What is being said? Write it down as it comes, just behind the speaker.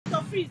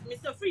Freeze,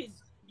 Mr.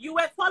 Freeze, you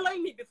were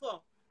following me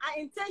before. I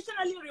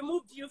intentionally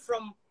removed you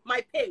from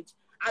my page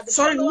as a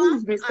follower,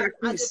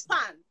 as a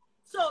fan.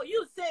 So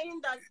you saying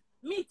that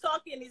me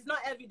talking is not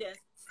evidence.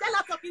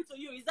 Stella talking to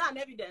you, is that an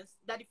evidence?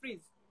 Daddy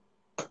Freeze.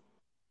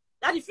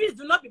 Daddy Freeze,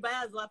 do not be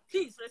biased.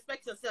 Please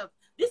respect yourself.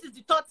 This is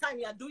the third time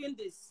you are doing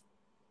this.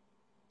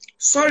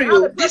 Sorry,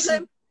 this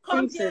is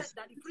come here,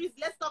 Daddy Freeze.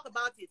 Let's talk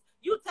about it.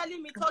 You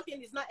telling me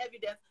talking is not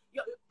evidence.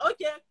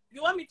 Okay,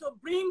 you want me to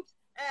bring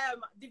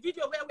the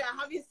video where we are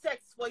having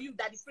sex for you,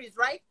 Daddy Freeze,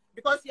 right?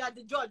 Because you are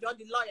the judge or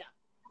the lawyer.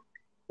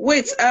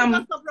 Wait, you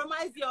not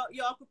compromise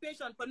your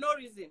occupation for no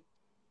reason.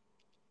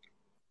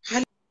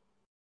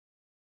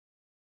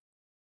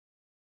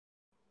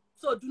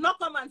 So do not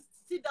come and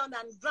sit down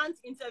and grant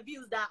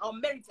interviews that are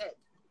unmerited.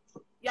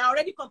 You are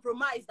already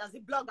compromised as a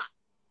blogger.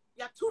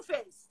 You are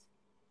two-faced.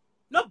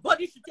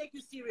 Nobody should take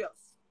you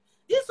serious.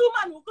 This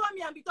woman will come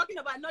here and be talking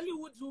about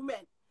Nollywood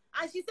women.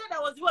 And she said I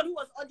was the one who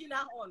was urging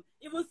her on,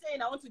 even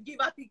saying I want to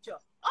give her a picture.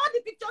 All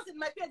the pictures in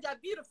my page are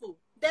beautiful.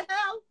 The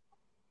hell?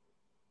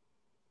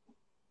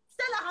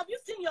 Stella, have you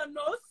seen your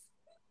nose?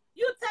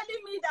 You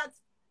telling me that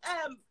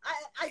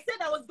I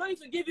said I was going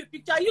to give you a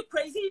picture. Are you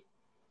crazy?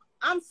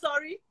 I'm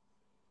sorry.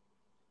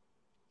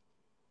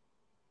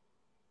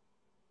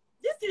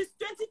 This is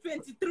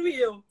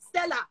 2023,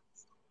 Stella.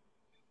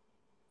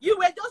 You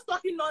were just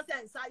talking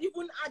nonsense,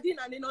 even adding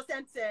an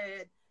innocent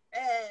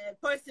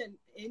person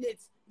in it.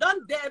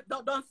 Don't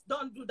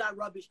do that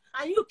rubbish.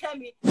 And you,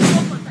 Kemi, go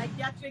for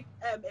psychiatric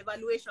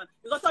evaluation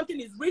because something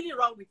is really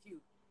wrong with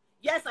you.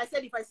 Yes, I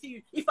said if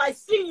I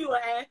see you,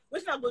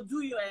 what should I go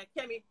do you,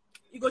 Kemi?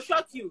 It go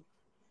shock you.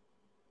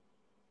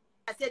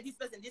 I said this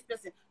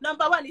person.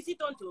 Number one, is it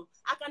Tonto?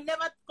 I can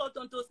never call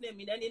Tonto's name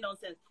in any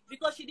nonsense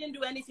because she didn't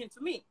do anything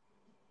to me.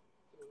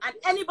 And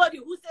anybody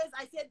who says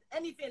I said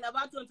anything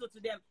about Tonto to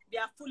them, they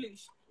are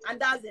foolish. And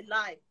that's a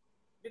lie.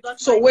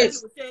 Because so wait.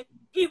 Will say,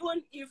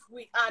 even if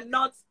we are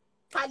not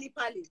pali,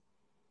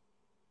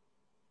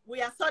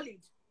 we are solid.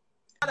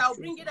 And I'll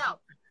bring it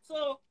out.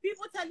 So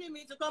people telling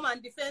me to come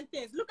and defend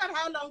things. Look at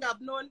how long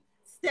I've known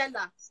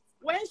Stella.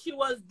 When she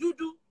was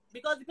Dudu,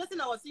 because the person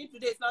I was seeing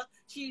today is not,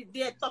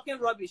 they're talking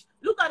rubbish.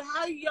 Look at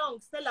how young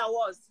Stella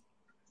was.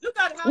 Look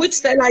at how which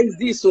Stella is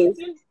this?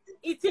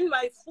 Eating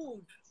my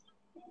food.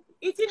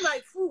 Eating my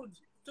food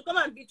to come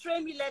and betray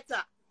me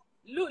later.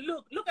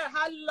 Look at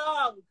how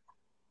long.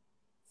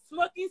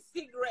 Smoking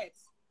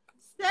cigarettes.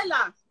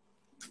 Stella,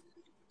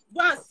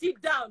 go and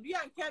sit down. You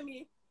and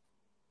Kemi,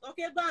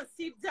 okay, go and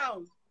sit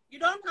down. You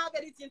don't have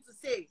anything to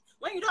say.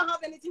 When you don't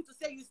have anything to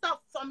say, you start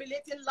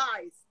formulating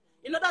lies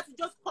in order to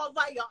just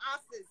cover your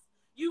asses.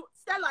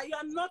 Stella, you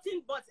are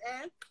nothing but,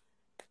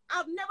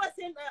 I've never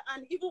seen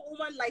an evil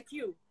woman like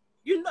you.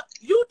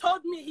 You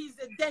told me he's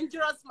a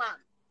dangerous man.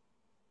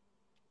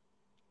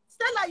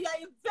 Stella, you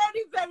are a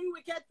very, very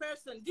wicked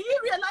person. Do you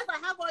realize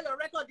I have all your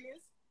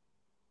recordings?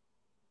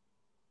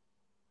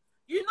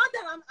 You know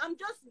that I'm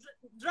just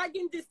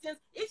dragging distance.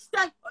 Each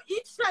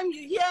time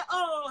you hear,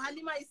 oh,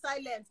 Halima is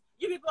silent,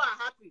 you people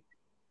are happy.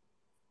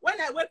 When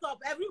I wake up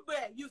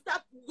everywhere, you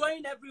start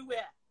going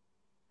everywhere.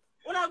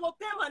 When I go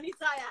pay money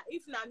tire,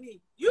 if not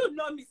me, you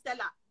know me,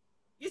 Stella.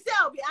 You say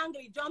I'll be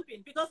angry,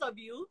 jumping because of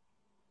you?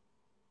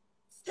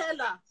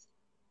 Stella.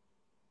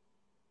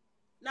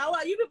 Now,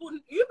 you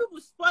people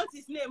spoiled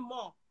his name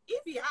more.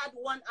 If he had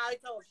one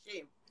iota of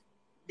shame,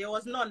 there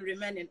was none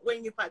remaining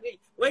when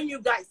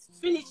you guys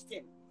finished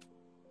him.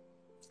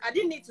 I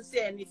didn't need to say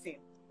anything.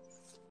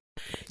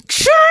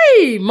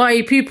 Chai,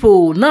 my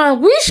people, now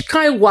which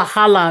kind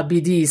wahala be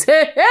this?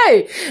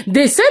 Hey,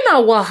 they say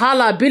na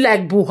wahala be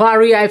like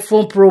Buhari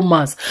iPhone Pro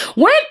Max.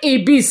 When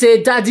it be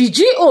say Daddy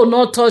G.O.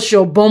 not touch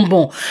your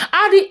bonbon,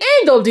 at the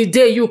end of the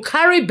day, you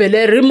carry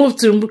belle, remove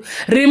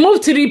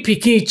 3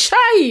 pikin.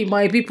 Chai,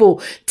 my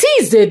people,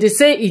 things they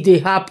say it dey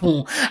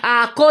happen.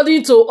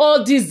 According to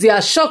all this, they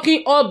are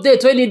shocking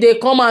update when they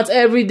come out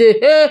every day.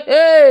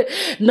 Hey,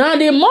 now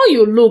the more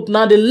you look,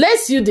 now the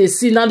less you they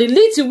see, now the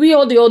little we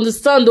all they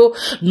understand though.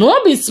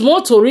 No be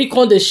small tori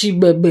con the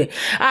shibebe.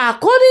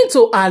 According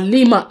to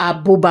Halima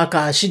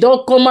Abubaka, she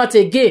don't come out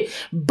again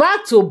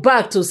back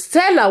to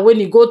Stella when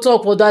he go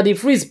talk for Daddy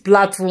Freeze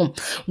platform.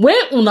 When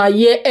una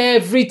hear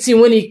everything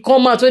when he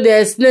come out when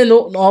they explain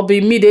no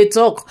be me they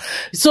talk.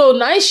 So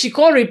now she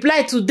can't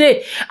reply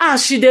today.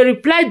 She dey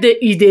reply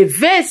he dey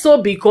vex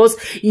so because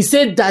he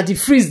said Daddy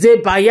Freeze dey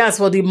bias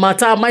for the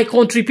matter. My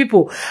country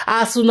people,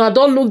 as una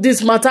don't look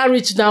this matter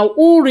rich now,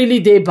 who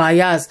really dey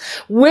bias?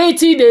 Wait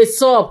till they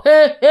sup.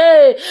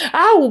 Hey,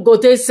 I will go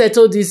to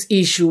settle this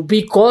issue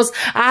because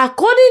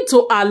according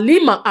to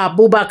Halima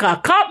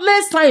Abubaka,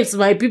 countless times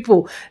my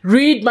people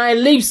read my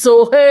lips.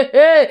 So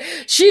hey,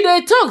 she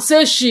dey talk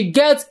say she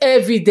gets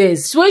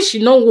evidence when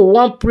she no go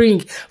wan bring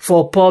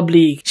for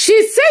public.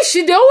 She say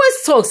she dey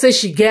always talk say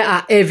she get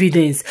her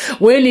evidence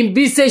when im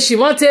be say she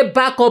want to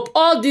back up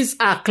all these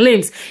her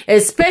claims,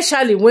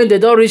 especially when they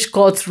don't reach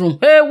courtroom.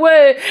 Hey,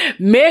 wait,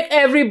 make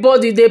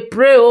everybody dey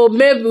pray,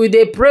 make we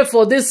dey pray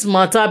for this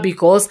matter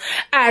because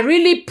I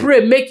really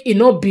pray make make e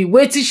no be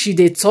wetin she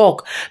dey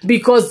talk,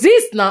 because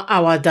this na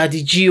our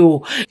daddy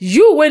G.O.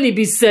 You when he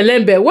be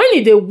selembe, when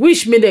he dey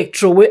wish make dem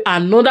throway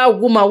another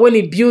woman when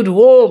he build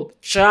home,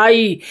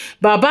 chai,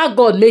 Baba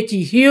God make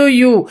he heal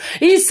you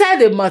inside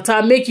the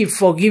matter, make he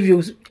forgive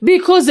you,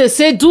 because they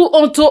say do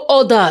unto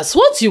others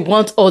what you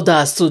want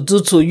others to do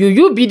to you.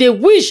 You be the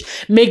wish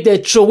make the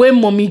throway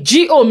mommy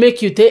G.O.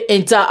 make you take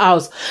enter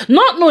house,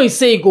 not knowing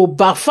say e go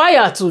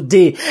backfire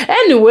today.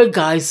 Anyway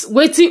guys,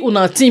 wetin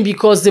una think,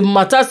 because the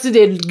matter still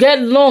dey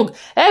get long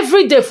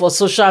every day for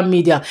social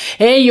media.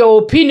 And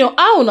your opinion,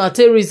 how una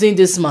take reason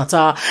this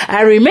matter?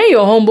 I remain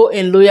your humble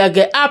and loyal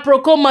girl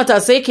Aproko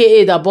Matters,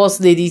 aka the Boss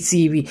Lady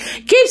TV.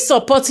 Keep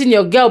supporting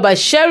your girl by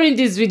sharing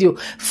this video.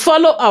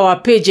 Follow our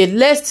page and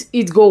let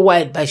it go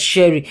wide by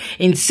sharing.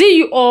 And see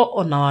you all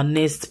on our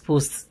next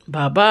post.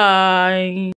 Bye bye.